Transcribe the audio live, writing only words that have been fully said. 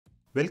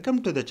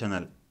Welcome to the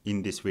channel.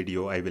 In this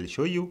video, I will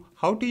show you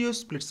how to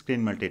use split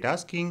screen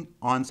multitasking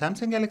on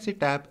Samsung Galaxy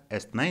Tab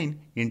S9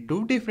 in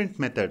two different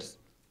methods.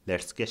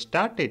 Let's get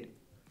started.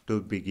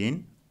 To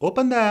begin,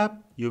 open the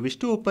app you wish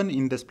to open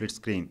in the split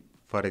screen.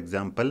 For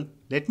example,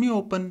 let me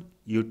open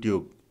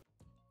YouTube.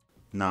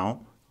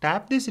 Now,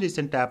 tap this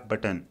recent app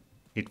button.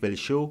 It will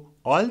show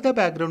all the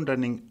background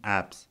running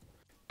apps.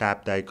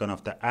 Tap the icon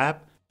of the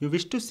app you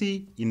wish to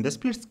see in the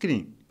split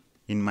screen.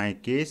 In my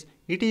case,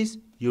 it is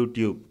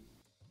YouTube.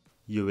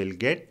 You will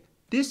get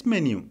this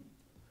menu.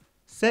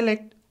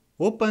 Select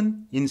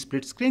Open in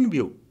Split Screen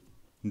View.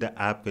 The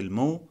app will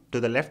move to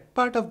the left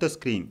part of the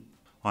screen.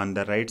 On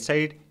the right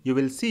side, you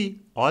will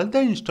see all the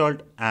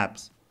installed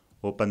apps.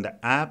 Open the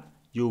app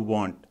you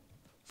want.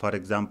 For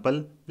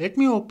example, let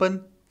me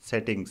open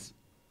Settings.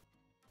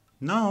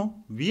 Now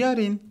we are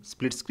in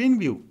Split Screen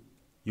View.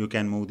 You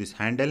can move this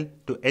handle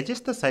to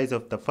adjust the size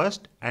of the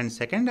first and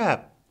second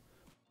app.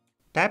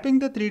 Tapping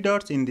the three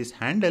dots in this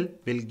handle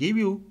will give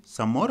you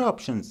some more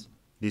options.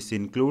 This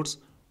includes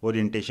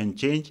orientation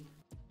change,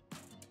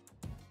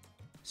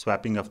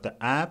 swapping of the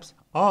apps,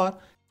 or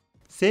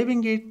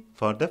saving it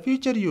for the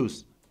future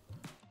use.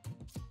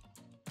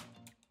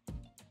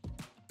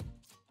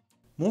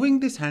 Moving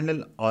this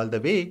handle all the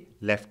way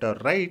left or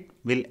right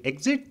will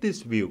exit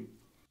this view.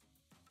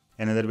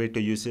 Another way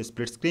to use a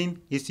split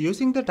screen is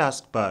using the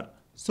taskbar.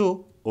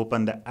 So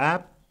open the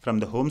app from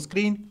the home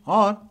screen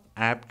or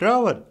app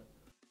drawer.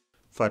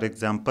 For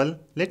example,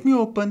 let me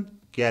open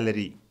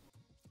Gallery.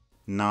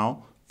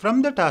 Now,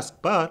 from the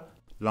taskbar,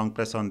 long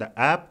press on the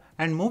app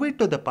and move it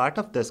to the part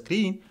of the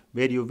screen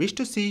where you wish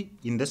to see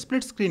in the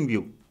split screen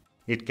view.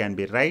 It can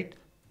be right,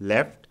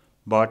 left,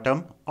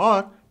 bottom,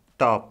 or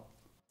top.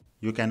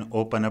 You can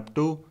open up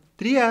to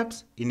 3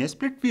 apps in a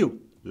split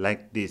view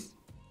like this.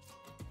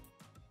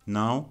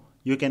 Now,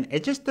 you can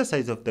adjust the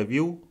size of the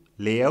view,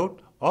 layout,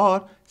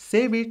 or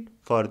save it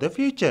for the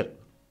future.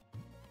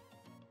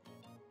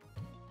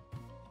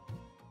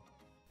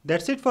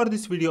 That's it for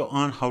this video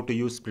on how to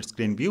use split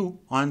screen view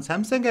on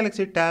Samsung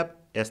Galaxy Tab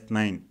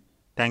S9.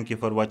 Thank you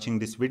for watching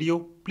this video.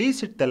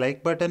 Please hit the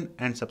like button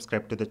and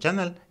subscribe to the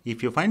channel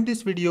if you find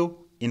this video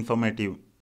informative.